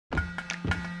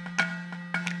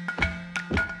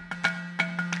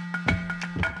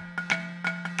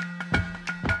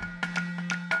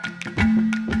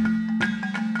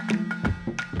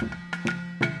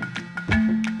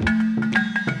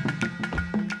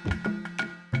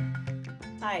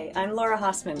Hi, I'm Laura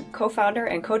Hossman, co-founder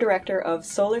and co-director of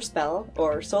SolarSPELL,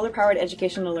 or Solar Powered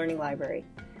Educational Learning Library.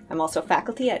 I'm also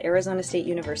faculty at Arizona State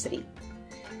University.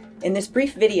 In this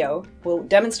brief video, we'll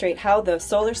demonstrate how the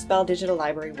SolarSPELL digital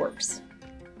library works.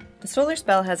 The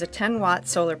SolarSPELL has a 10-watt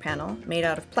solar panel made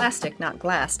out of plastic, not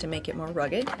glass, to make it more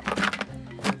rugged.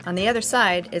 On the other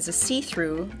side is a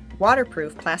see-through,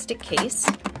 waterproof plastic case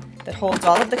that holds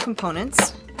all of the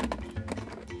components.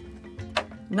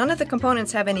 None of the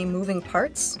components have any moving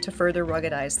parts to further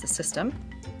ruggedize the system.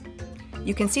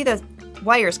 You can see the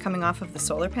wires coming off of the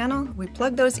solar panel. We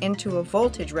plug those into a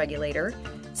voltage regulator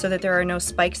so that there are no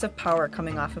spikes of power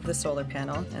coming off of the solar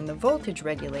panel, and the voltage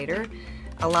regulator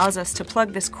allows us to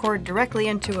plug this cord directly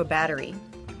into a battery.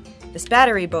 This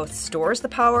battery both stores the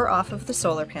power off of the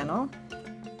solar panel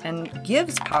and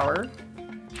gives power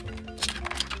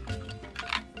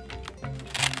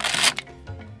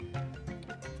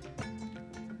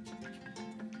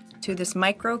to this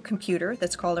microcomputer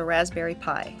that's called a Raspberry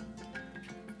Pi.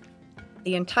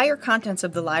 The entire contents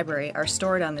of the library are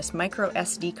stored on this micro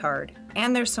SD card,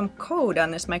 and there's some code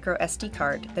on this micro SD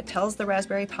card that tells the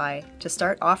Raspberry Pi to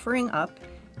start offering up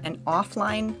an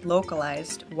offline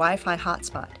localized Wi-Fi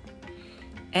hotspot.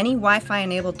 Any Wi-Fi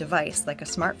enabled device like a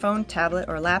smartphone, tablet,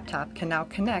 or laptop can now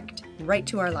connect right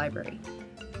to our library.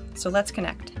 So let's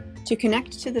connect. To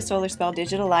connect to the SolarSPELL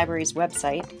Digital Library's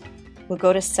website, we'll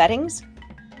go to Settings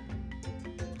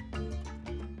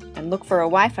and look for a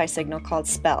Wi-Fi signal called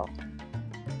SPELL.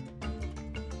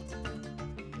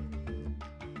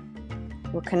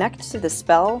 We'll connect to the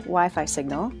SPELL Wi-Fi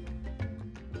signal,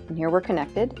 and here we're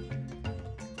connected.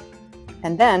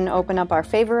 And then open up our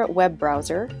favorite web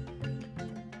browser,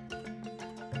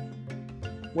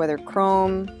 whether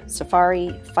Chrome, Safari,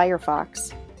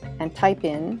 Firefox, and type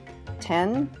in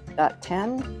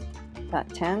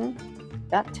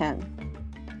 10.10.10.10.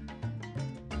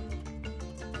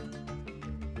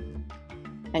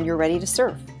 And you're ready to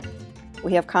surf.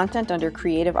 We have content under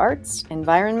Creative Arts,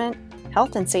 Environment,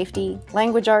 Health and Safety,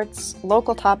 Language Arts,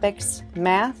 Local Topics,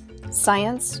 Math,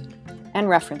 Science, and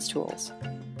Reference Tools.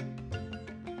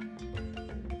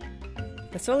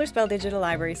 The SolarSPELL Digital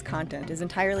Library's content is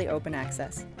entirely open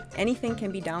access. Anything can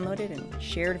be downloaded and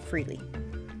shared freely.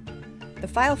 The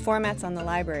file formats on the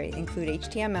library include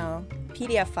HTML,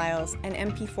 PDF files, and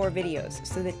MP4 videos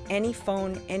so that any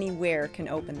phone anywhere can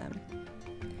open them.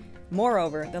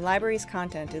 Moreover, the library's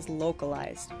content is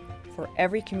localized for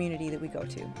every community that we go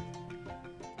to.